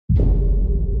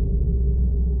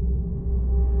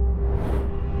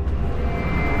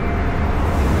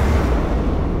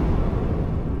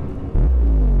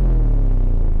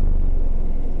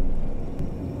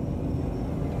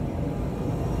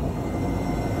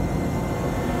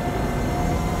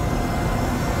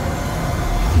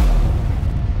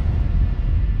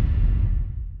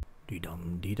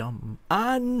freedom.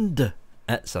 And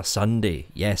it's a Sunday.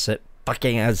 Yes, it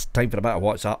fucking is. Time for a bit of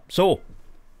what's up. So,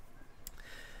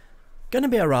 gonna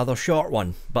be a rather short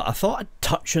one, but I thought I'd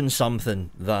touch on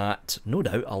something that no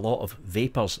doubt a lot of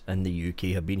vapors in the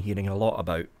UK have been hearing a lot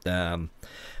about.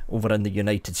 Over in the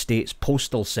United States,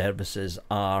 postal services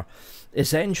are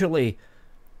essentially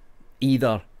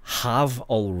either have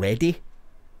already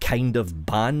kind of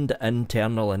banned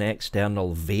internal and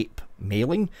external vape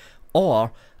mailing,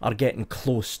 or are getting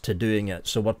close to doing it.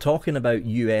 So we're talking about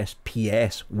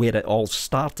USPS, where it all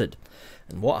started.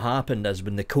 And what happened is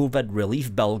when the COVID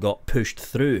relief bill got pushed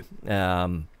through,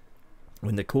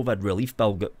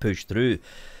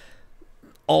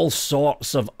 all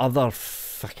sorts of other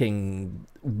fucking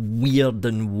weird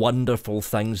and wonderful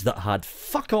things that had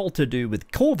fuck all to do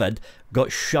with COVID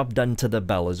got shoved into the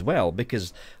bill as well,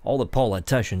 because all the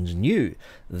politicians knew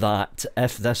that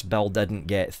if this bill didn't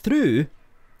get through,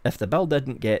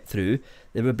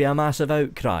 there would be a massive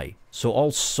outcry. So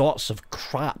all sorts of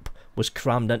crap was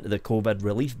crammed into the COVID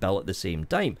relief bill at the same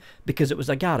time, because it was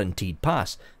a guaranteed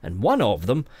pass. And one of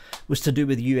them was to do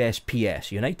with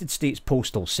USPS, United States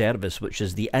Postal Service, which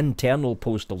is the internal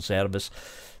postal service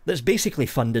that's basically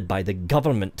funded by the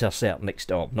government to a certain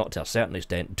extent, or not to a certain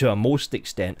extent, to a most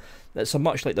extent. It's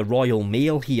much like the Royal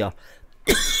Mail here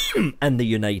in the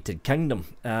United Kingdom.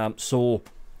 So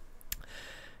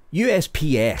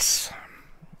USPS,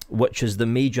 which is the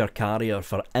major carrier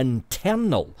for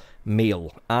internal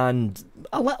mail and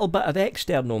a little bit of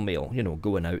external mail, you know,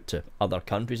 going out to other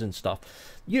countries and stuff,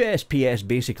 USPS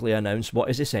basically announced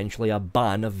what is essentially a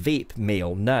ban of vape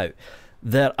mail. Now,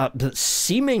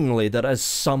 seemingly there is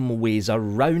some ways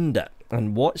around it,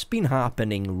 and what's been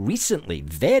happening recently,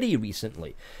 very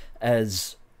recently,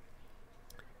 is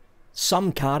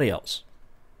some carriers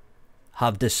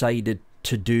have decided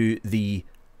to do the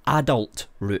adult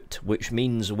route, which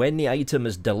means when the item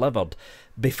is delivered,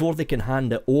 before they can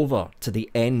hand it over to the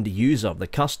end user, the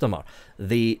customer,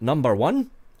 they, number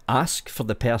one, ask for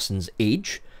the person's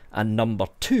age, and number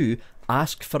two,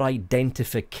 ask for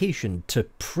identification to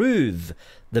prove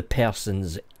the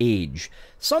person's age.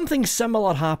 Something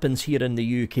similar happens here in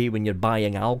the UK when you're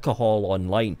buying alcohol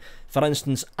online. For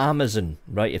instance, Amazon,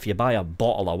 right? If you buy a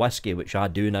bottle of whiskey, which I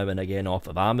do now and again off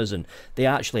of Amazon, they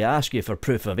actually ask you for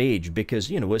proof of age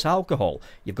because, you know, it's alcohol.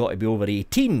 You've got to be over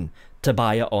 18 to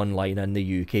buy it online in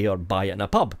the UK, or buy it in a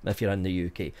pub if you're in the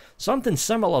UK. Something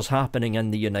similar is happening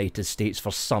in the United States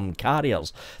for some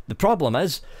carriers. The problem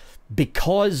is,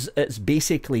 because it's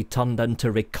basically turned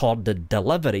into recorded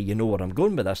delivery, you know where I'm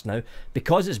going with this now,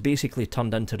 because it's basically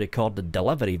turned into recorded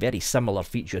delivery, very similar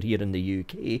feature here in the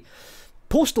UK,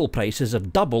 postal prices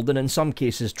have doubled and in some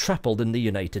cases tripled in the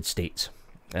United States.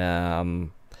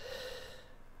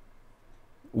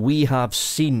 We have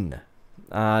seen,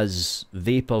 as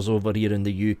vapors over here in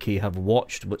the UK have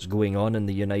watched what's going on in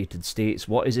the United States,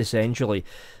 what is essentially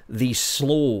the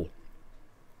slow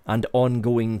and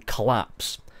ongoing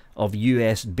collapse of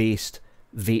US-based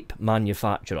vape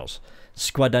manufacturers.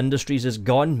 Squid Industries is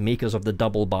gone, makers of the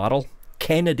double barrel.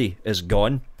 Kennedy is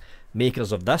gone,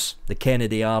 makers of this, the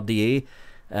Kennedy RDA,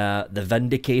 the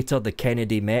Vindicator, the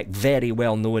Kennedy Mech, very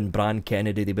well known brand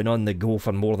Kennedy. They've been on the go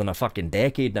for more than a fucking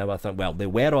decade now, I think. Well, they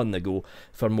were on the go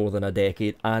for more than a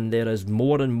decade, and there is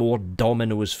more and more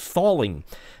dominoes falling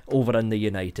over in the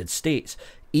United States,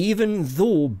 even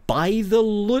though by the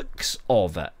looks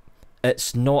of it,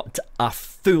 it's not a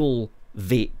full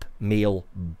vape mail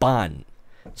ban.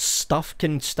 Stuff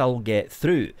can still get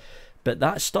through, but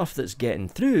that stuff that's getting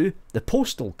through, the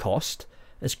postal cost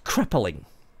is crippling.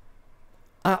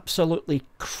 Absolutely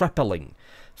crippling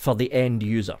for the end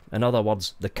user. In other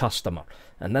words, the customer.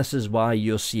 And this is why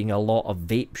you're seeing a lot of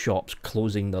vape shops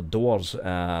closing their doors.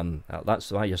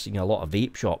 That's why you're seeing a lot of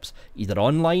vape shops, either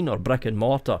online or brick and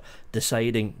mortar,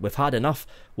 deciding we've had enough,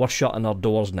 we're shutting our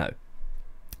doors now.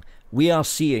 We are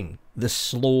seeing the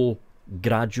slow,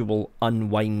 gradual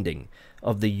unwinding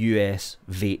of the US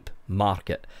vape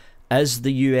market. Is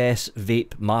the US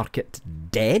vape market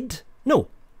dead? No.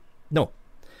 No.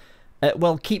 It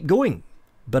will keep going,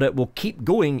 but it will keep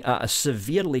going at a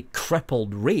severely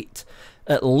crippled rate,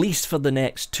 at least for the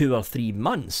next 2 or 3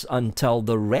 months, until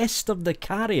the rest of the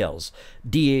carriers,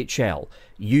 DHL,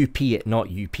 not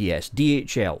UPS,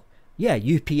 DHL, yeah,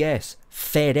 UPS,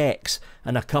 FedEx,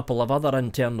 and a couple of other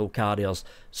internal carriers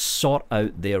sort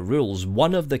out their rules.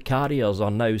 One of the carriers are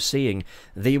now saying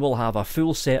they will have a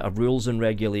full set of rules and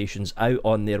regulations out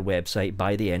on their website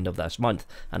by the end of this month.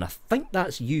 And I think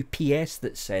that's UPS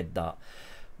that said that.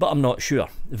 but I'm not sure.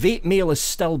 Vape mail is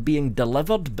still being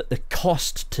delivered, but the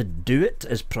cost to do it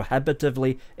is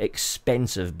prohibitively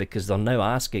expensive because they're now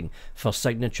asking for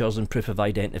signatures and proof of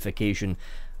identification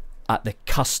at the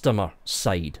customer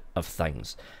side of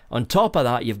things. On top of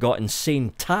that, you've got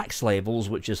insane tax levels,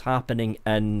 which is happening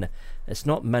in, it's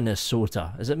not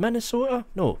Minnesota. Is it Minnesota?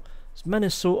 No, it's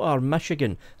Minnesota or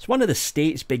Michigan. It's one of the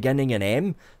states beginning in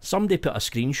M. Somebody put a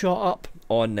screenshot up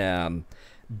on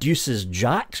Deuce's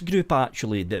Jack's group,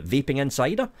 actually, the Vaping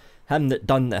Insider, him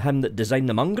that designed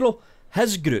the mongrel,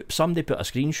 his group, somebody put a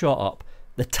screenshot up.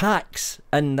 The tax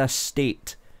in this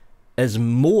state is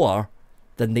more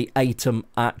than the item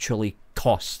actually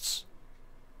costs.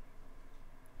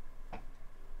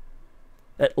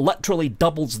 It literally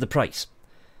doubles the price.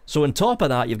 So on top of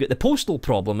that, you've got the postal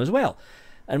problem as well.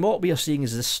 And what we are seeing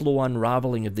is the slow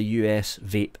unravelling of the US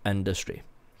vape industry.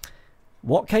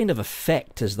 What kind of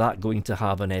effect is that going to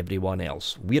have on everyone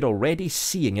else? We're already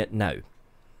seeing it now.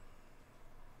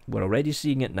 We're already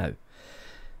seeing it now.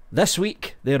 This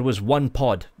week, there was one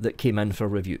pod that came in for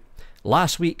review.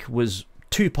 Last week was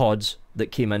 2 pods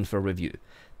that came in for review.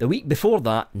 The week before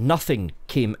that, nothing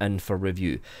came in for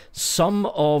review. Some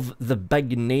of the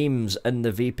big names in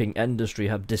the vaping industry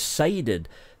have decided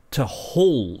to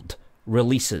hold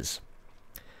releases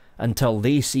until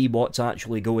they see what's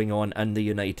actually going on in the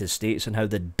United States and how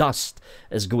the dust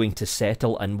is going to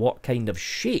settle and what kind of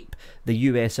shape the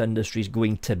US industry is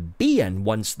going to be in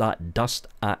once that dust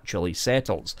actually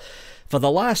settles. For the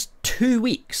last 2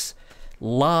 weeks,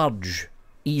 large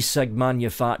ECig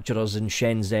manufacturers in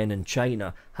Shenzhen and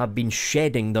China have been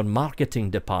shedding their marketing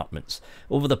departments.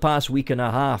 Over the past week and a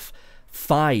half,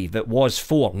 5, it was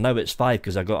 4, now it's 5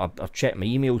 because I've checked my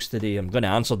emails today. I'm going to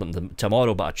answer them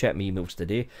tomorrow, but I checked my emails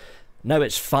today. Now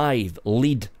it's 5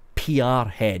 lead PR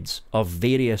heads of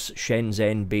various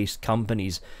Shenzhen-based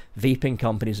companies, vaping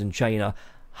companies in China,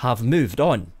 have moved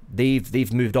on.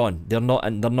 They've moved on. They're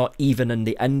not even in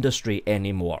the industry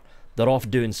anymore. They're off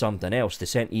doing something else. They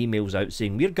sent emails out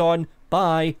saying, we're gone,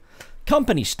 bye.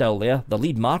 Company's still there. The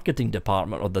lead marketing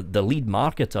department, or the lead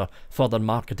marketer for their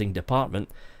marketing department,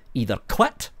 either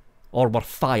quit or were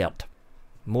fired.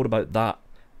 More about that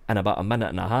in about a minute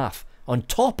and a half. On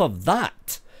top of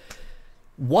that,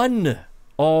 one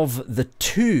of the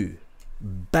 2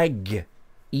 big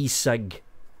ECig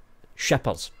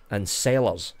shippers and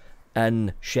sellers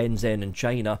in Shenzhen and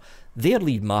China, their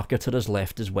lead marketer has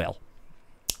left as well.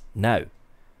 Now,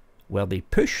 were they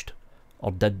pushed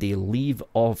or did they leave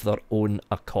of their own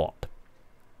accord?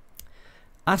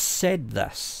 I said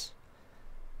this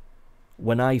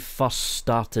when I first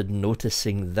started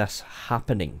noticing this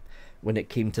happening, when it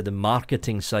came to the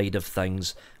marketing side of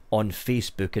things on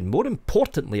Facebook and more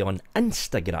importantly on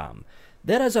Instagram.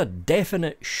 There is a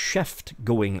definite shift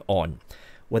going on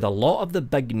with a lot of the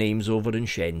big names over in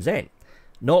Shenzhen.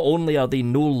 Not only are they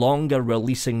no longer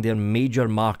releasing their major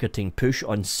marketing push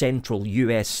on Central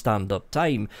US Standard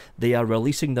Time, they are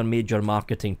releasing their major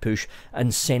marketing push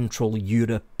in Central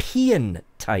European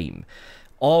Time.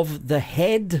 Of the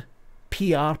head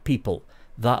PR people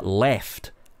that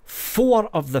left, 4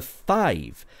 of the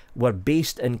 5 were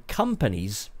based in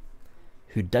companies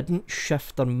who didn't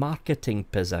shift their marketing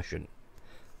position.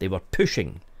 They were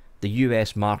pushing the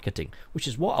US marketing, which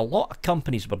is what a lot of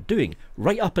companies were doing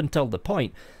right up until the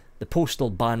point the postal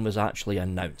ban was actually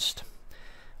announced.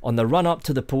 On the run up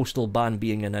to the postal ban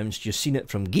being announced, you've seen it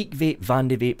from Geek Vape,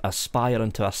 Vandy Vape, Aspire,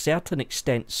 and to a certain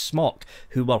extent Smock,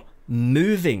 who were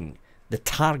moving the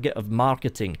target of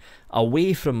marketing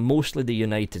away from mostly the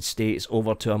United States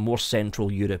over to a more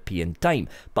Central European time.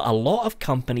 But a lot of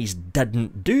companies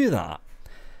didn't do that.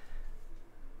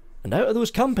 And out of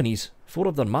those companies, 4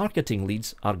 of their marketing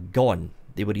leads are gone.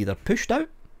 They were either pushed out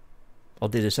or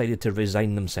they decided to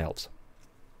resign themselves.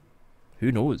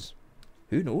 Who knows?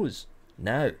 Who knows?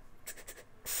 Now,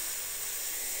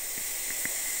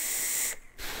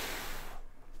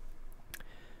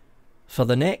 for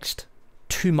the next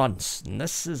 2 months, and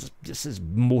this is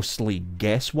mostly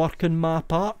guesswork on my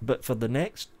part, but for the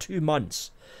next 2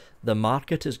 months, the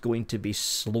market is going to be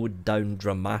slowed down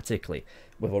dramatically.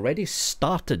 We've already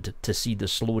started to see the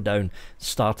slowdown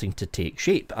starting to take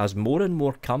shape as more and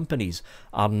more companies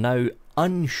are now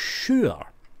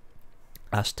unsure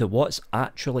as to what's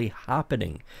actually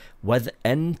happening with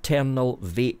internal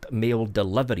vape mail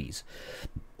deliveries.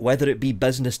 Whether it be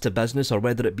business to business or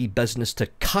whether it be business to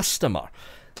customer,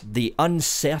 the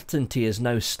uncertainty is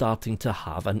now starting to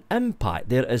have an impact.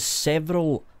 There is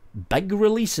several big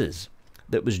releases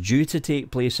that was due to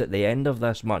take place at the end of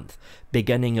this month,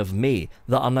 beginning of May,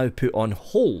 that are now put on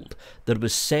hold. There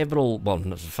was several, well,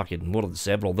 not fucking more than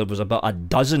several, there was about a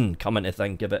dozen, coming to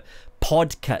think of it,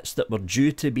 pod kits that were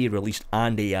due to be released,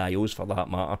 and AIOs for that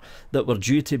matter, that were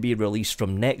due to be released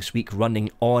from next week, running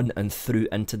on and through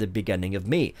into the beginning of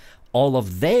May. All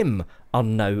of them are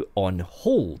now on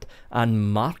hold,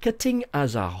 and marketing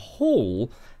as a whole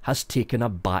has taken a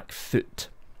back foot.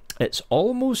 It's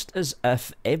almost as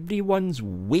if everyone's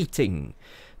waiting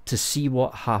to see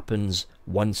what happens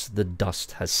once the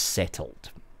dust has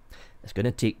settled. It's going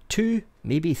to take 2,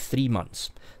 maybe 3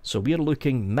 months. So we're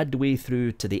looking midway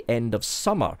through to the end of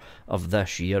summer of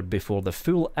this year before the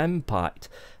full impact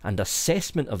and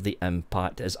assessment of the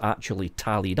impact is actually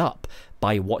tallied up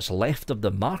by what's left of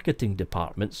the marketing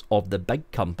departments of the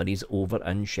big companies over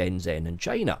in Shenzhen in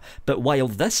China. But while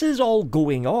this is all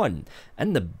going on,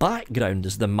 in the background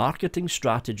as the marketing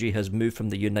strategy has moved from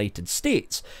the United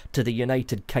States to the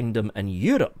United Kingdom and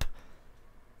Europe,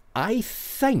 I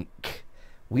think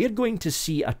we're going to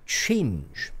see a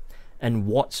change in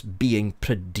what's being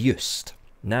produced.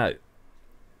 Now,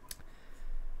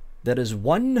 there is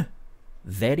one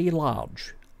very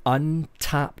large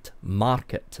untapped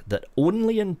market that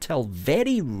only until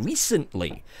very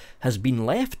recently has been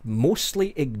left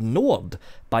mostly ignored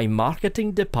by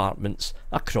marketing departments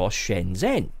across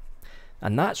Shenzhen,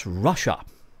 and that's Russia.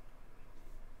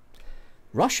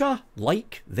 Russia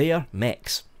like their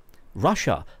mechs.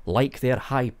 Russia like their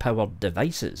high-powered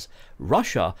devices.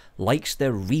 Russia likes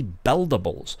their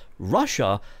rebuildables.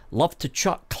 Russia love to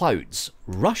chuck clouds.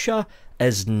 Russia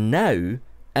is now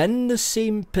in the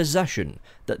same position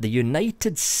that the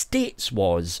United States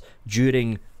was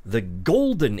during the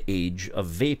golden age of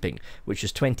vaping, which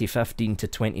is 2015 to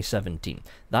 2017.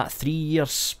 That 3-year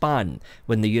span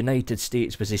when the United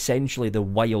States was essentially the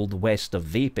Wild West of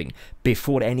vaping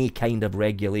before any kind of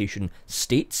regulation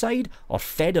stateside or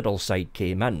federal side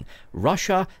came in.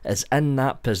 Russia is in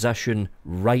that position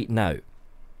right now.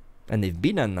 And they've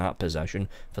been in that position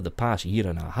for the past year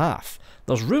and a half.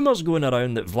 There's rumours going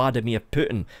around that Vladimir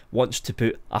Putin wants to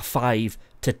put a 5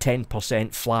 to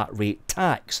 10% flat rate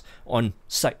tax on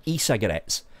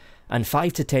e-cigarettes. And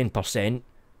 5 to 10%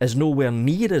 is nowhere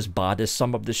near as bad as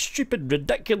some of the stupid,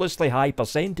 ridiculously high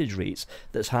percentage rates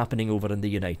that's happening over in the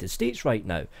United States right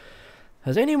now.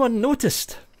 Has anyone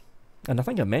noticed, and I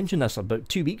think I mentioned this about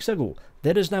 2 weeks ago,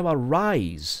 there is now a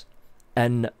rise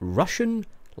in Russian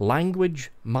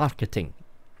language marketing.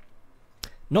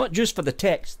 Not just for the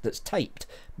text that's typed,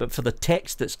 but for the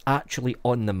text that's actually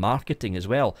on the marketing as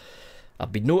well.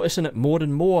 I've been noticing it more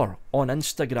and more on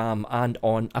Instagram and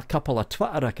on a couple of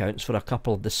Twitter accounts for a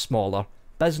couple of the smaller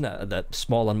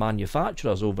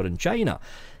manufacturers over in China.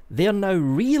 They're now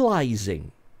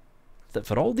realising that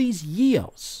for all these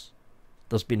years,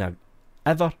 there's been an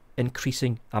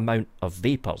ever-increasing amount of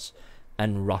vapors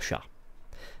in Russia.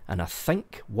 And I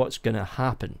think what's going to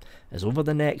happen is over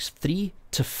the next 3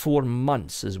 to 4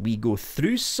 months as we go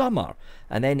through summer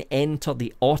and then enter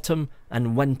the autumn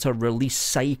and winter release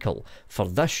cycle for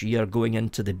this year going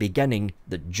into the beginning,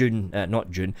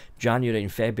 January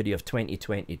and February of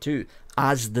 2022,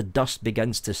 as the dust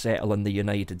begins to settle in the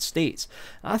United States,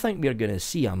 I think we're going to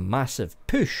see a massive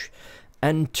push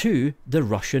into the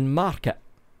Russian market.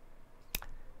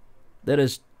 There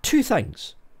is 2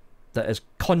 things that is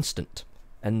constant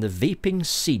in the vaping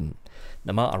scene.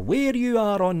 No matter where you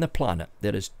are on the planet,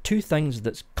 there is 2 things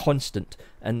that's constant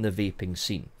in the vaping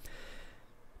scene.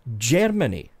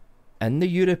 Germany in the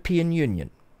European Union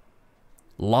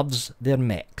loves their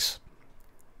mechs.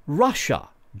 Russia,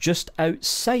 just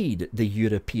outside the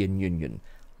European Union,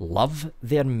 love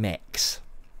their mechs.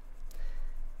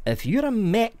 If you're a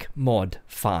mech mod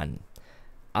fan,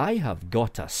 I have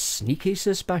got a sneaky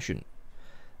suspicion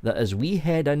that as we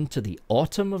head into the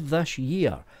autumn of this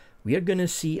year, we are going to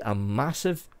see a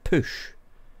massive push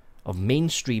of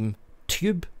mainstream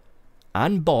tube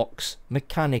and box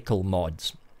mechanical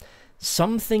mods.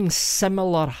 Something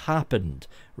similar happened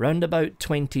round about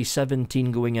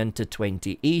 2017 going into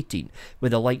 2018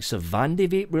 with the likes of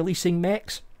Vandevape releasing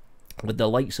mechs, with the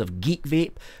likes of Geek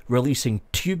Vape releasing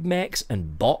tube mechs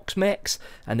and box mechs,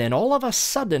 and then all of a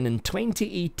sudden in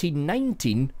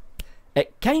 2018-19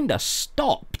 it kinda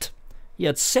stopped. You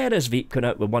had Ceres Vape come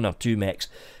out with 1 or 2 mechs,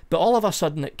 but all of a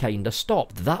sudden it kinda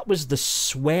stopped. That was the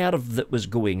swerve that was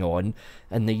going on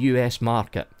in the US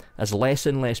market, as less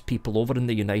and less people over in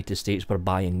the United States were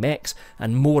buying mechs,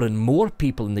 and more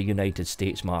people in the United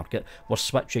States market were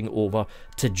switching over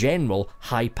to general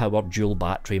high-powered dual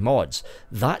battery mods.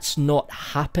 That's not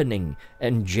happening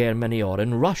in Germany or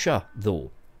in Russia,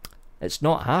 though. It's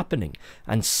not happening.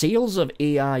 And sales of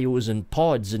AIOs and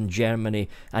pods in Germany,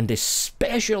 and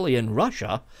especially in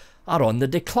Russia, are on the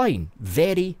decline.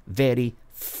 Very, very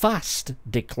fast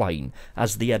decline,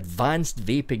 as the advanced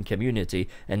vaping community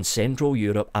in Central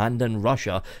Europe and in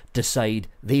Russia decide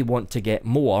they want to get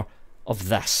more of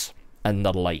this in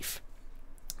their life.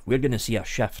 We're going to see a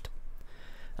shift,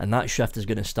 and that shift is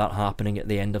going to start happening at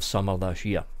the end of summer this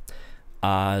year,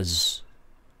 as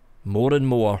more and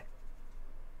more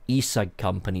ECig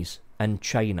companies in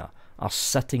China are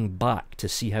sitting back to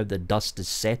see how the dust is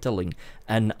settling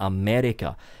in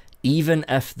America. Even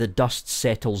if the dust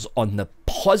settles on the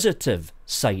positive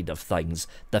side of things,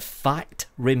 the fact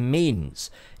remains,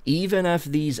 even if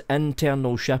these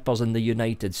internal shippers in the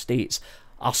United States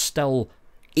are still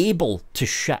able to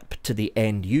ship to the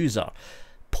end user,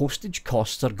 postage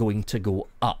costs are going to go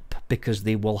up, because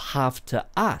they will have to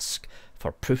ask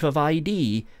for proof of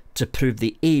ID to prove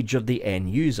the age of the end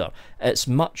user. It's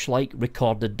much like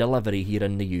recorded delivery here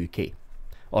in the UK.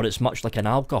 Or it's much like an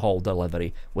alcohol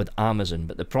delivery with Amazon.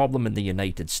 But the problem in the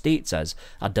United States is,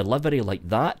 a delivery like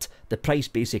that, the price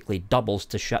basically doubles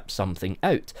to ship something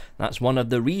out. That's one of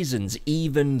the reasons,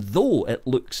 even though it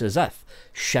looks as if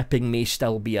shipping may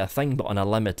still be a thing, but on a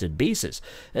limited basis,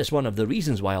 it's one of the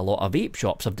reasons why a lot of vape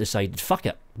shops have decided, fuck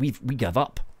it, we give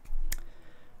up.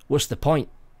 What's the point?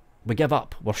 We give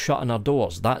up. We're shutting our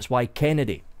doors. That's why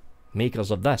Kennedy, makers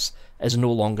of this, is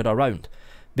no longer around.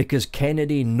 Because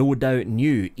Kennedy no doubt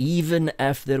knew, even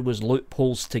if there was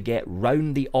loopholes to get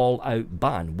round the all-out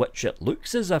ban, which it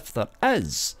looks as if there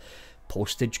is,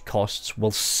 postage costs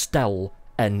will still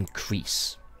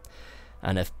increase.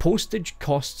 And if postage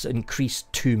costs increase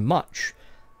too much,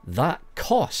 that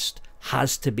cost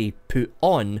has to be put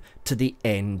on to the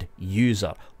end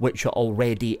user, which it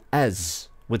already is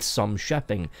with some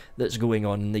shipping that's going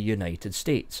on in the United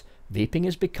States. Vaping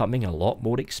is becoming a lot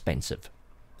more expensive.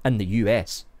 In the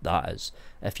US, that is,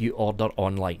 if you order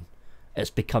online. It's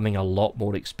becoming a lot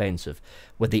more expensive,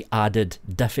 with the added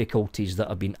difficulties that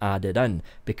have been added in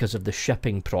because of the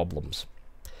shipping problems.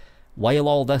 While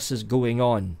all this is going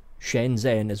on,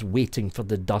 Shenzhen is waiting for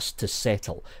the dust to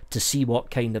settle to see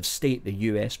what kind of state the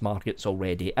US market's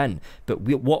already in. But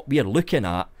what we're looking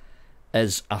at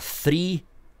is a 3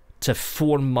 to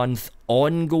 4 month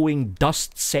ongoing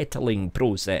dust settling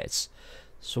process.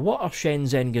 So what are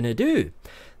Shenzhen going to do?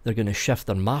 They're going to shift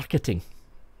their marketing.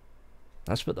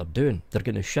 That's what they're doing. They're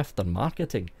going to shift their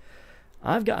marketing.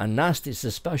 I've got a nasty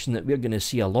suspicion that we're going to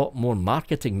see a lot more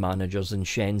marketing managers in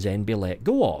Shenzhen be let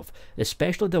go of,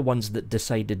 especially the ones that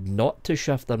decided not to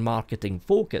shift their marketing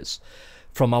focus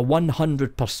from a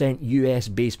 100%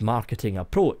 US-based marketing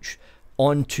approach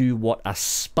onto what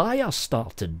Aspire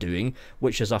started doing,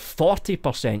 which is a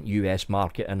 40% US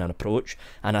market and an approach,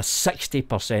 and a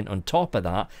 60% on top of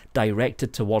that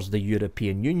directed towards the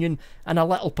European Union, and a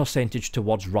little percentage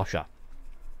towards Russia.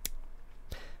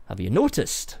 Have you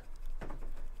noticed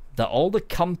that all the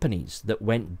companies that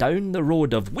went down the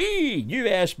road of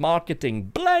US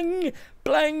marketing, bling,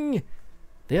 bling,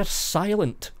 they're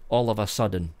silent all of a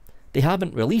sudden? They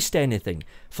haven't released anything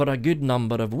for a good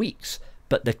number of weeks.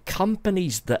 But the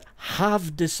companies that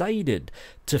have decided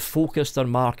to focus their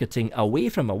marketing away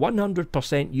from a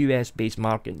 100% US-based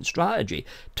marketing strategy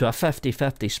to a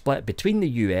 50-50 split between the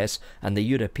US and the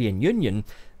European Union,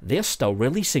 they're still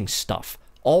releasing stuff,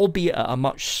 albeit at a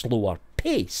much slower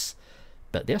pace,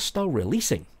 but they're still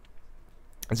releasing.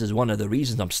 This is one of the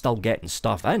reasons I'm still getting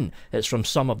stuff in. It's from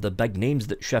some of the big names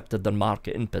that shifted their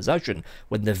marketing position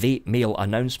when the Vape Mail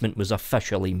announcement was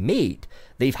officially made.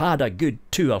 They've had a good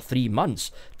 2 or 3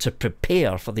 months to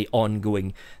prepare for the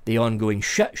ongoing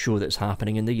shit show that's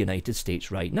happening in the United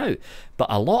States right now.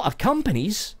 But a lot of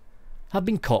companies have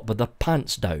been caught with their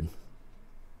pants down.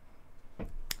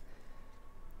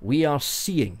 We are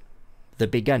seeing the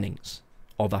beginnings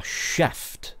of a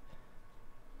shift,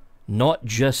 not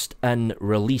just in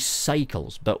release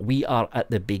cycles, but we are at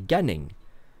the beginning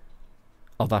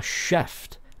of a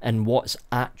shift in what's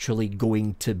actually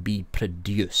going to be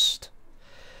produced.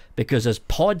 Because as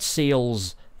pod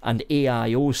sales and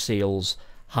AIO sales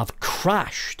have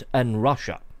crashed in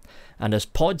Russia, and as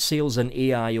pod sales and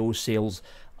AIO sales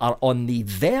are on the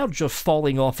verge of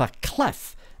falling off a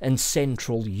cliff in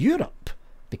Central Europe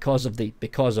because of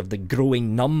the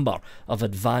growing number of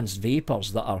advanced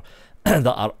vapors that are that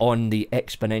are on the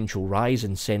exponential rise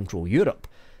in Central Europe,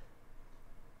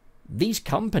 these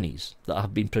companies that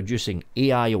have been producing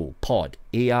AIO pod,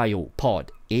 AIO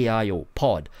pod, AIO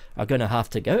pod are going to have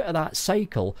to get out of that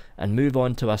cycle and move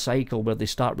on to a cycle where they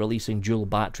start releasing dual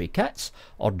battery kits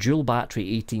or dual battery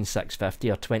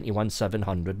 18650 or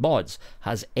 21700 mods.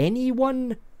 Has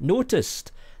anyone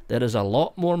noticed There is a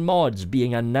lot more mods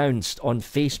being announced on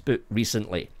Facebook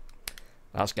recently.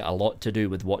 That's got a lot to do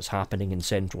with what's happening in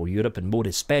Central Europe, and more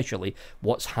especially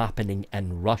what's happening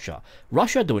in Russia.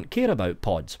 Russia don't care about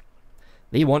pods.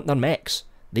 They want their mechs.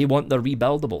 They want their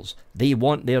rebuildables. They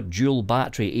want their dual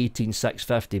battery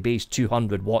 18650 base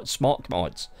 200 watt smok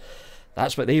mods.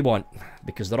 That's what they want,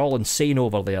 because they're all insane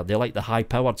over there. They like the high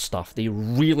powered stuff. They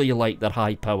really like their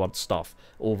high powered stuff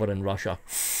over in Russia.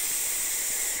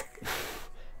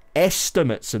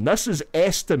 Estimates, and this is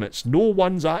estimates, no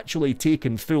one's actually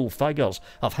taken full figures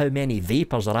of how many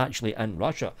vapors are actually in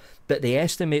Russia, but the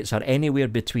estimates are anywhere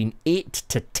between 8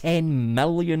 to 10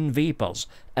 million vapors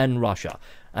in Russia,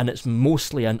 and it's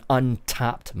mostly an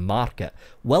untapped market.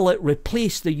 Will it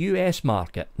replace the US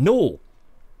market? No.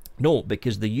 No,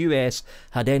 because the US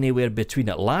had anywhere between,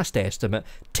 at last estimate,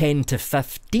 10 to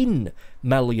 15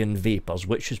 million vapors,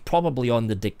 which is probably on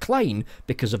the decline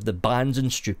because of the bans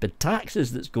and stupid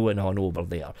taxes that's going on over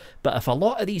there. But if a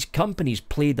lot of these companies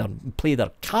play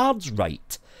their cards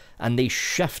right and they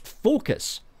shift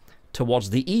focus towards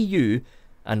the EU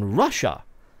and Russia,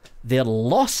 their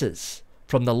losses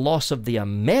from the loss of the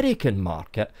American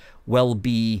market will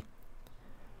be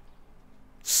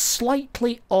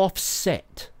slightly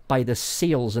offset by the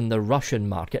sales in the Russian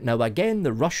market. Now again,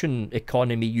 the Russian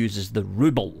economy uses the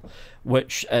ruble,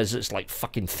 which is, it's like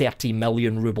fucking 30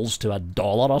 million rubles to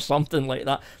 $1 or something like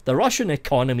that. The Russian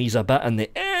economy's a bit on the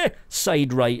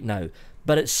side right now,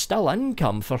 but it's still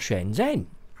income for Shenzhen.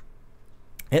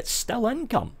 It's still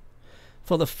income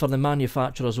for the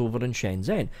manufacturers over in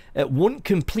Shenzhen. It won't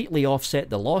completely offset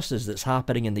the losses that's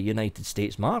happening in the United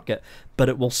States market, but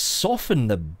it will soften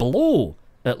the blow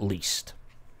at least.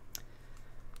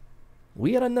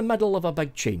 We are in the middle of a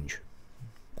big change.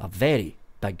 A very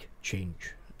big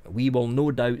change. We will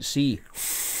no doubt see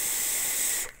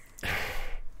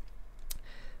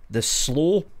the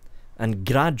slow and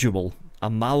gradual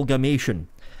amalgamation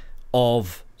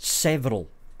of several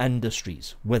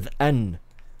industries within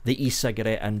the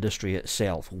e-cigarette industry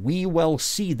itself. We will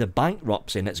see the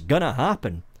bankruptcy, and it's gonna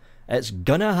happen. It's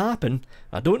gonna happen.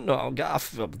 I don't know,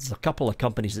 there's a couple of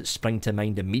companies that spring to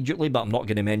mind immediately, but I'm not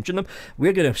going to mention them.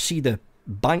 We're going to see the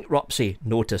bankruptcy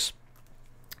notice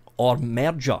or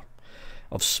merger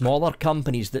of smaller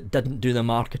companies that didn't do the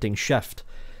marketing shift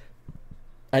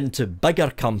into bigger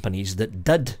companies that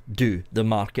did do the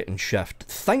marketing shift.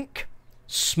 Think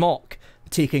Smok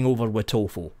taking over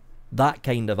Witofo. That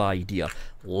kind of idea.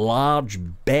 Large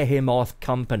behemoth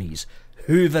companies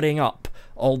hoovering up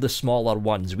all the smaller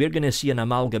ones. We're going to see an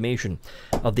amalgamation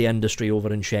of the industry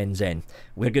over in Shenzhen.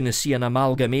 We're going to see an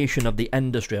amalgamation of the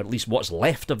industry, or at least what's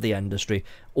left of the industry,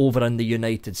 over in the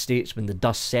United States when the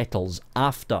dust settles,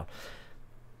 after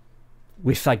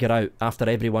we figure out, after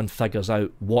everyone figures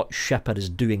out what shipper is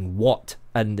doing what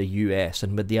in the US.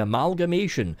 And with the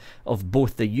amalgamation of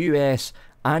both the US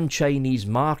and Chinese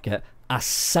market, a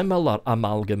similar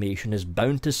amalgamation is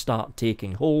bound to start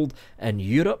taking hold in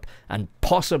Europe and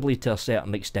possibly to a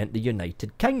certain extent the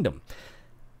United Kingdom.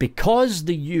 Because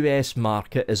the US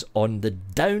market is on the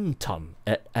downturn,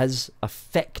 it is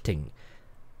affecting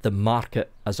the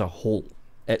market as a whole.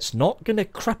 It's not going to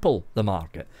cripple the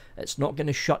market. It's not going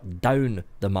to shut down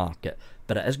the market,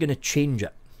 but it is going to change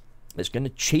it. It's going to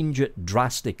change it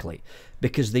drastically,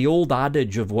 because the old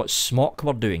adage of what Smok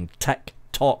were doing, tick,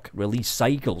 talk, release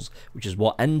cycles, which is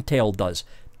what Intel does.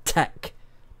 Tick,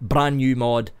 brand new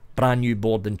mod, brand new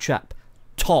board and chip.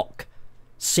 Talk,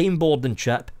 same board and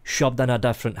chip, shoved in a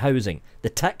different housing. The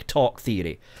tick-tock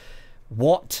theory.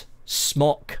 What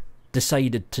Smok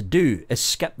decided to do is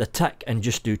skip the tick and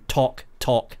just do talk,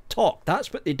 talk, talk.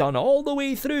 That's what they done all the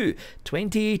way through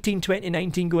 2018,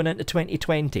 2019, going into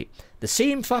 2020. The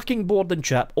same fucking board and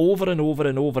chip over and over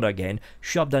and over again,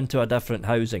 shoved into a different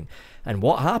housing. And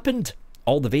what happened?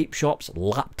 All the vape shops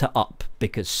lapped it up,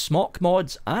 because Smok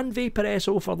mods, and Vapor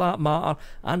SO for that matter,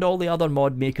 and all the other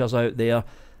mod makers out there,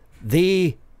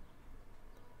 they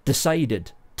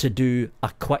decided to do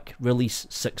a quick release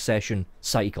succession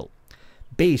cycle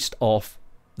based off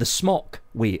the Smok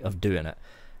way of doing it.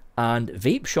 And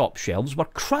vape shop shelves were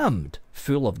crammed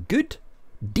full of good,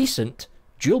 decent,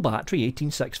 dual battery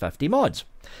 18650 mods.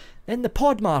 Then the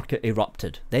pod market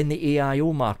erupted, then the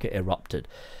AIO market erupted,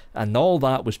 and all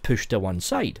that was pushed to one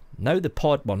side. Now the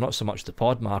pod, well, not so much the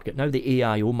pod market, now the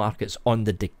AIO market's on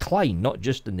the decline, not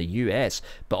just in the US,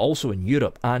 but also in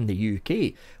Europe and the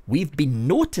UK. We've been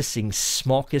noticing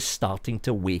Smok is starting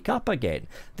to wake up again.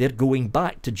 They're going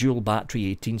back to dual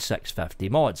battery 18650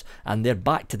 mods, and they're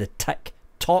back to the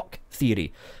tick-tock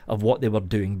theory of what they were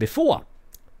doing before.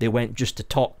 They went just to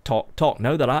talk, talk, talk.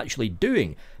 Now they're actually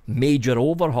doing major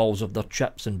overhauls of their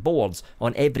chips and boards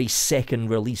on every second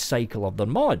release cycle of their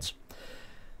mods.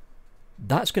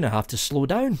 That's going to have to slow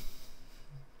down.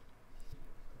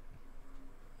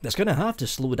 That's going to have to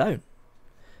slow down,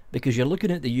 because you're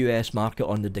looking at the US market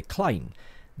on the decline.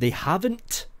 They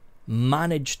haven't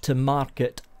managed to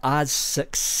market as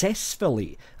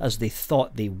successfully as they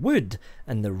thought they would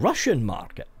in the Russian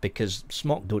market, because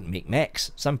SMOC don't make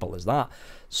mechs, simple as that.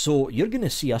 So you're going to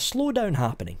see a slowdown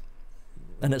happening,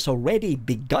 and it's already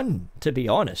begun, to be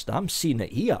honest. I'm seeing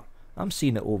it here. I'm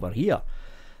seeing it over here.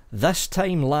 This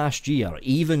time last year,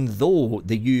 even though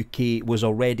the UK was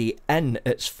already in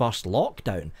its first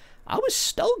lockdown, I was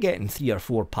still getting 3 or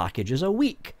 4 packages a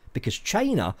week, because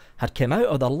China had come out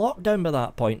of the lockdown by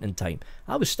that point in time.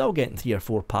 I was still getting 3 or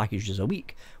 4 packages a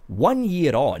week. 1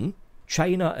 year on,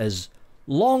 China is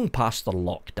long past the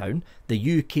lockdown.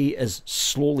 The UK is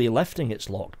slowly lifting its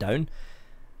lockdown.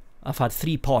 I've had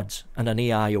 3 pods and an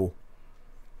AIO,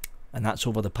 and that's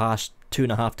over the past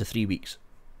 2.5 to 3 weeks.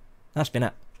 That's been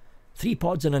it. 3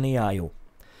 pods and an AIO.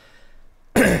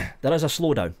 There is a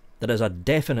slowdown. There is a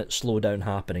definite slowdown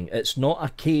happening. It's not a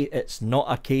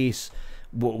case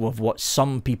with what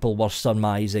some people were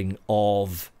surmising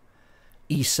of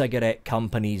e-cigarette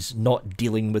companies not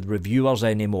dealing with reviewers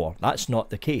anymore. That's not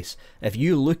the case. If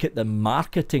you look at the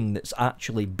marketing that's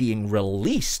actually being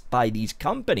released by these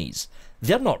companies,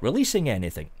 they're not releasing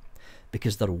anything,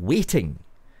 because they're waiting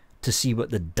to see what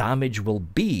the damage will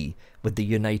be with the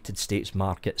United States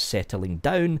market settling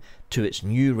down to its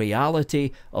new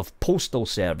reality of postal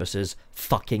services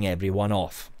fucking everyone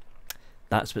off.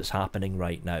 That's what's happening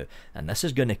right now, and this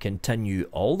is going to continue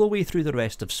all the way through the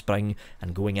rest of spring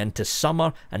and going into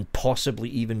summer, and possibly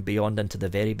even beyond into the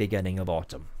very beginning of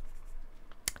autumn.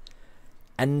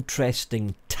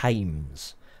 Interesting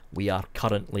times we are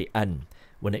currently in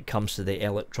when it comes to the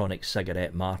electronic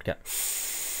cigarette market.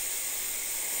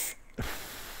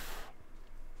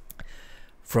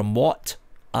 From what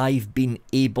I've been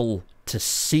able to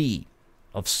see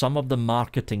of some of the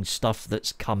marketing stuff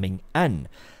that's coming in,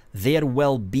 there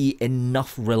will be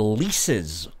enough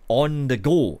releases on the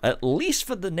go, at least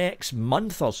for the next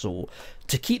month or so,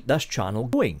 to keep this channel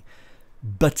going.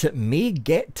 But it may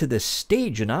get to the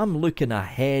stage, and I'm looking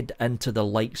ahead into the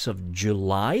likes of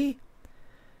July.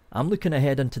 I'm looking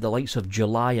ahead into the likes of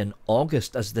July and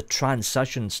August as the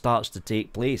transition starts to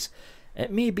take place.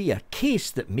 It may be a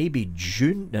case that maybe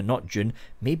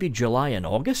maybe July and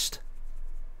August,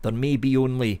 there may be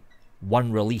only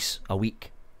 1 release a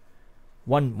week.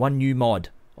 One new mod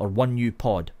or 1 new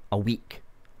pod a week.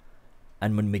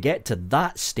 And when we get to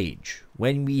that stage,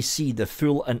 when we see the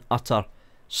full and utter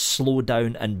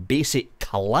slowdown and basic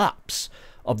collapse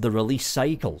of the release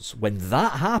cycles, when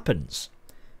that happens,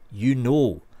 you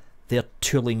know they're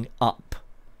tooling up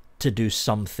to do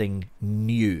something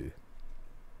new.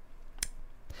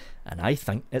 And I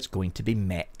think it's going to be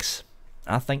mechs.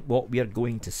 I think what we are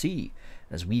going to see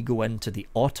as we go into the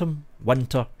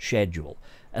autumn-winter schedule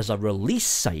is a release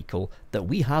cycle that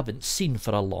we haven't seen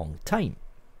for a long time.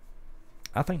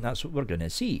 I think that's what we're going to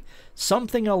see.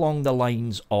 Something along the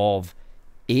lines of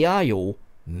AIO,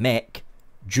 mech,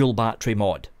 dual battery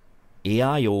mod.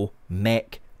 AIO,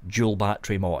 mech, dual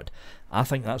battery mod. I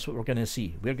think that's what we're going to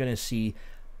see. We're going to see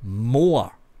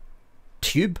more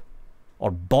tube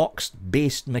or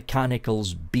box-based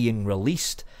mechanicals being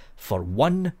released for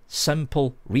one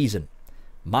simple reason.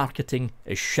 Marketing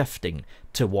is shifting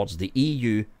towards the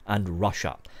EU and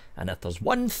Russia. And if there's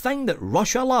one thing that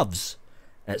Russia loves,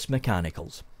 it's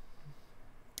mechanicals.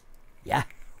 Yeah.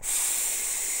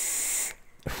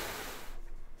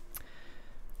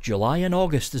 July and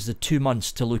August is the 2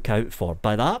 months to look out for.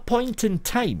 By that point in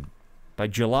time, by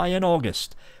July and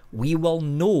August, we will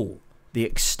know the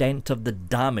extent of the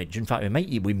damage. In fact,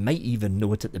 we might even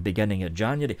know it at the beginning of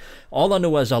January. All I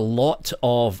know is a lot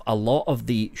of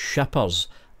the shippers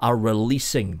are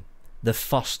releasing the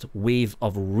first wave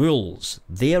of rules,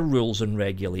 their rules and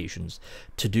regulations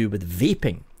to do with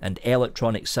vaping and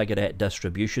electronic cigarette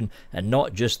distribution, and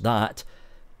not just that,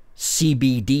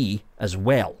 CBD as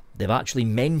well. They've actually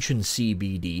mentioned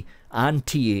CBD and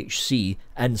THC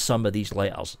in some of these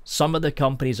letters. Some of the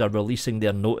companies are releasing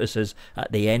their notices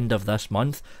at the end of this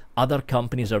month. Other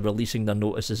companies are releasing their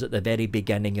notices at the very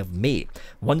beginning of May.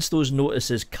 Once those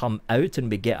notices come out and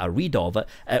we get a read of it,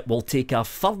 it will take a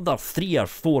further 3 or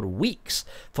 4 weeks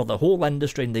for the whole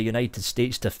industry in the United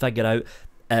States to figure out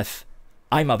if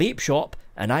I'm a vape shop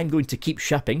and I'm going to keep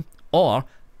shipping, or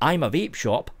I'm a vape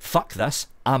shop, fuck this,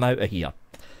 I'm out of here.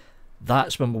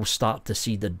 that's when we'll start to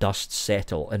see the dust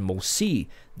settle, and we'll see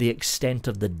the extent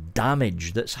of the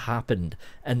damage that's happened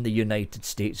in the United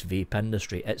States vape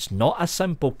industry. It's not a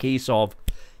simple case of,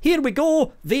 here we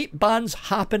go, vape bans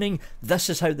happening, this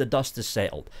is how the dust is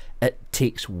settled. It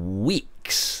takes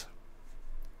weeks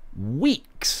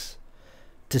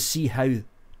to see how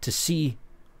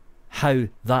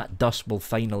that dust will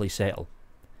finally settle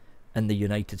in the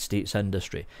United States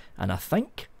industry. And I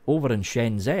think over in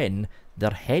Shenzhen,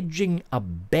 they're hedging a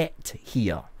bet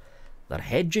here. They're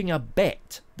hedging a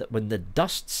bet that when the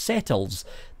dust settles,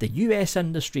 the US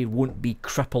industry won't be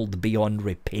crippled beyond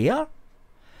repair,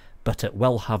 but it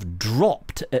will have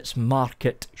dropped its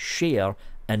market share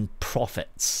and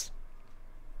profits.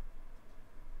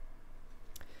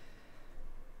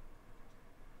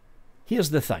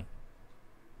 Here's the thing.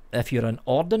 If you're an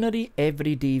ordinary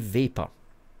everyday vapor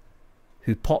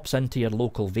who pops into your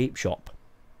local vape shop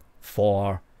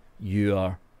for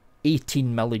your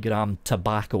 18mg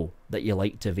tobacco that you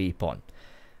like to vape on,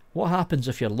 what happens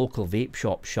if your local vape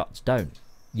shop shuts down?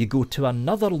 You go to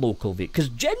another local vape, because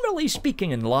generally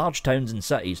speaking in large towns and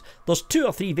cities there's 2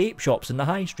 or 3 vape shops in the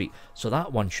high street, so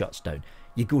that one shuts down.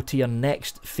 You go to your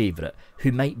next favourite,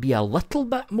 who might be a little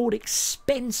bit more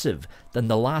expensive than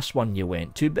the last one you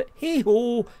went to, but hey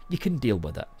ho, you can deal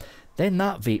with it. Then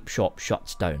that vape shop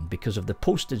shuts down because of the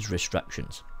postage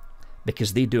restrictions,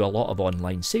 because they do a lot of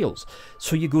online sales.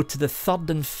 So you go to the third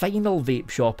and final vape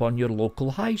shop on your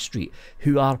local high street,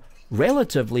 who are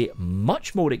relatively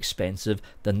much more expensive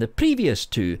than the previous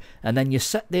 2, and then you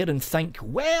sit there and think,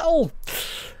 well,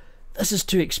 this is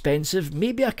too expensive,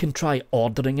 maybe I can try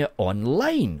ordering it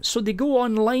online. So they go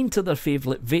online to their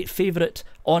favourite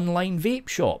online vape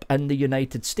shop in the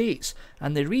United States,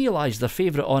 and they realise their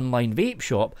favourite online vape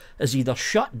shop is either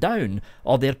shut down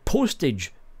or their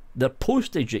postage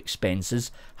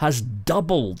expenses has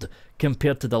doubled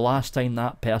compared to the last time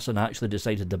that person actually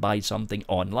decided to buy something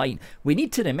online. We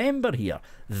need to remember here,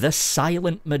 the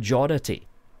silent majority.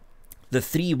 The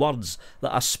 3 words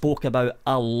that I spoke about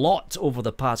a lot over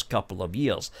the past couple of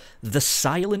years. The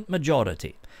silent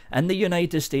majority. In the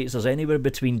United States, there's anywhere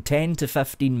between 10 to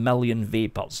 15 million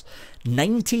vapors.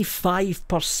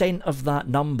 95% of that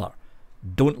number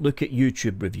don't look at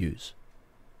YouTube reviews.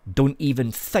 Don't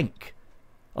even think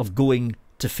of going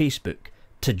to Facebook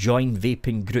to join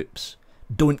vaping groups.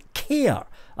 Don't care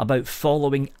about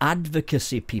following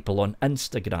advocacy people on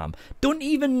Instagram. Don't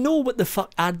even know what the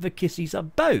fuck advocacy's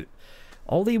about.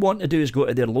 All they want to do is go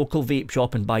to their local vape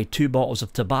shop and buy 2 bottles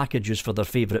of tobacco juice for their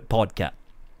favourite podcast.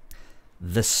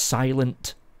 The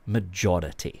silent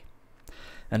majority.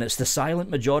 And it's the silent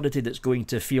majority that's going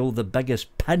to feel the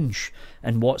biggest pinch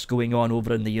in what's going on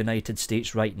over in the United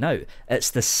States right now.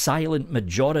 It's the silent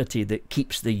majority that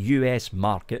keeps the US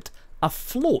market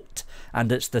afloat.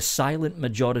 And it's the silent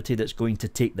majority that's going to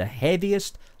take the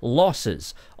heaviest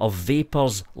losses of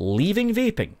vapors leaving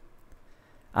vaping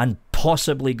and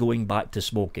possibly going back to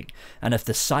smoking. And if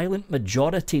the silent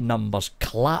majority numbers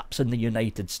collapse in the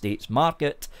United States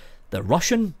market, the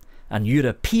Russian and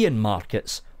European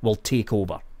markets will take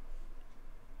over.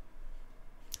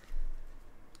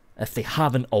 If they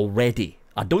haven't already.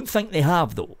 I don't think they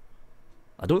have, though.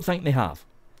 I don't think they have.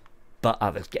 But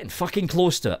it's getting fucking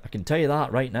close to it. I can tell you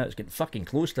that right now. It's getting fucking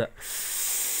close to it.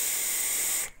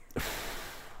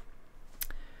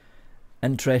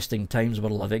 Interesting times we're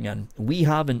living in. We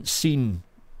haven't seen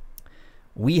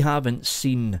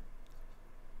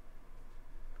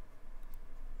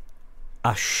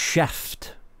a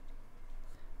shift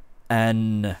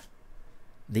in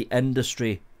the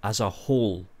industry as a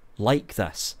whole like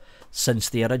this since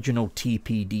the original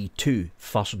TPD2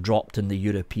 first dropped in the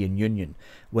European Union,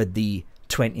 with the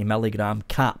 20mg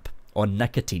cap on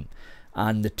nicotine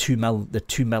and the 2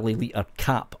 milliliter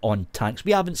cap on tanks.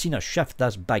 We haven't seen a shift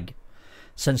this big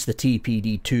since the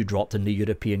TPD2 dropped in the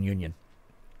European Union.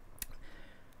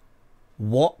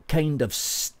 What kind of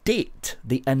state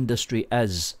the industry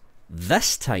is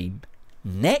this time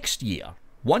next year,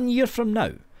 1 year from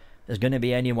now, is going to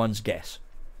be anyone's guess.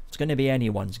 It's going to be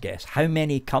anyone's guess. How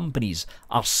many companies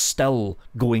are still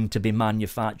going to be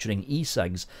manufacturing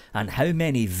e-cigs, and how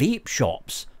many vape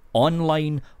shops,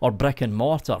 online or brick and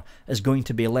mortar, is going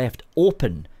to be left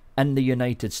open in the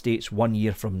United States 1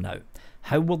 year from now?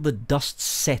 How will the dust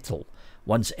settle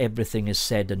once everything is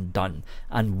said and done?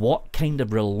 And what kind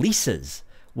of releases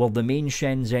will the main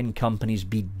Shenzhen companies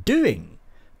be doing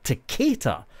to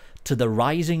cater to the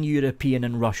rising European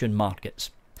and Russian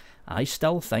markets? I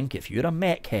still think if you're a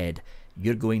mech head,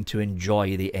 you're going to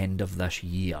enjoy the end of this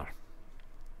year.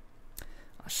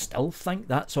 I still think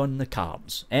that's on the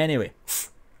cards. Anyway.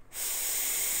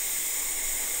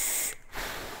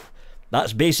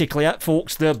 that's basically it,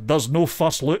 folks. There's no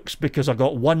first looks because I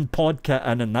got one pod kit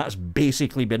in, and that's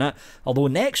basically been it. Although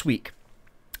next week,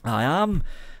 I am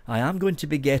going to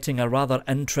be getting a rather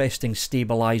interesting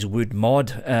stabilised wood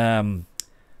mod. I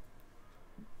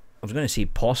was going to say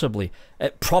possibly.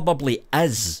 It probably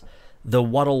is the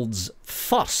world's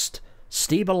first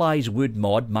stabilised wood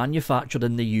mod manufactured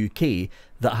in the UK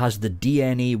that has the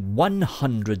DNA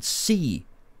 100C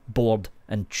board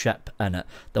and chip in it.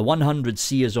 The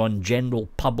 100C is on general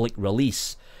public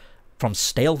release from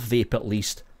Stealth Vape at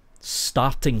least,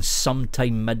 starting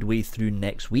sometime midway through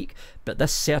next week. But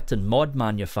this certain mod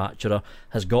manufacturer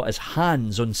has got his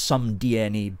hands on some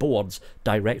DNA boards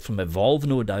direct from Evolve,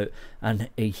 no doubt, and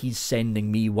he's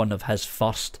sending me one of his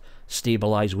first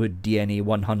stabilised wood DNA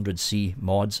 100C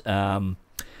mods.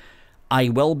 I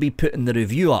will be putting the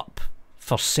review up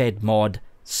for said mod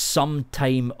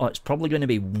sometime. It's probably going to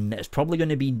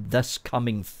be this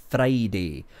coming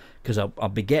Friday, because I'll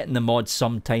be getting the mod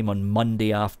sometime on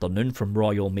Monday afternoon from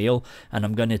Royal Mail, and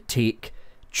I'm going to take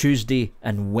Tuesday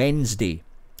and Wednesday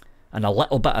and a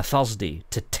little bit of Thursday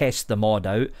to test the mod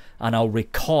out, and I'll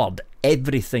record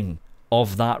everything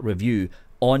of that review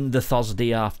on the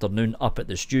Thursday afternoon up at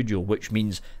the studio, which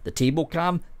means the table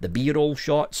cam, the B-roll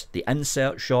shots, the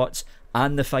insert shots,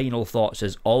 and the final thoughts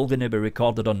is all going to be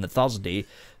recorded on the Thursday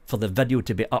for the video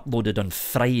to be uploaded on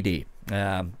Friday.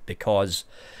 Because,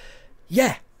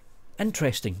 yeah,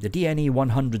 interesting. The DNA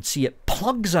 100C, it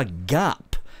plugs a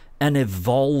gap in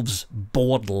Evolve's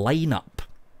board lineup,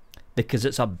 because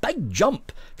it's a big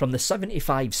jump from the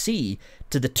 75C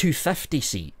to the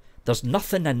 250C. There's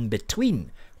nothing in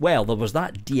between. Well, there was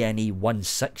that DNA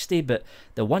 160, but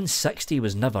the 160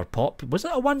 was never pop. Was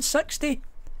it a 160?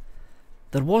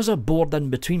 There was a board in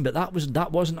between, but that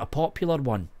wasn't a popular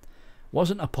one.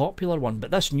 Wasn't a popular one.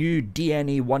 But this new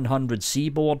DNA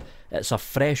 100C board, it's a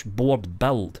fresh board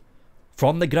build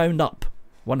from the ground up,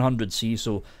 100C.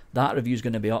 So that review's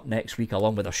going to be up next week,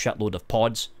 along with a shitload of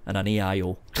pods and an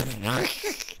AIO.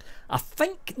 I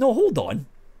think, no, hold on.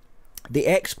 The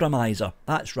Exprimizer,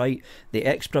 that's right, the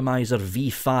Exprimizer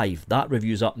V5, that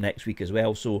review's up next week as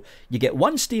well. So you get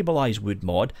one stabilised wood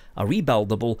mod, a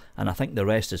rebuildable, and I think the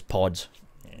rest is pods.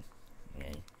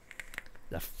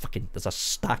 There's a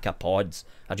stack of pods.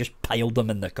 I just piled them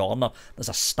in the corner. There's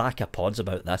a stack of pods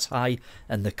about this high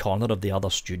in the corner of the other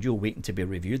studio waiting to be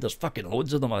reviewed. There's fucking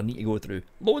loads of them I need to go through.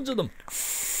 Loads of them.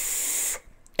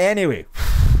 Anyway,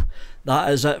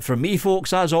 that is it for me,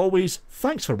 folks. As always,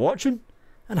 thanks for watching,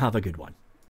 and have a good one.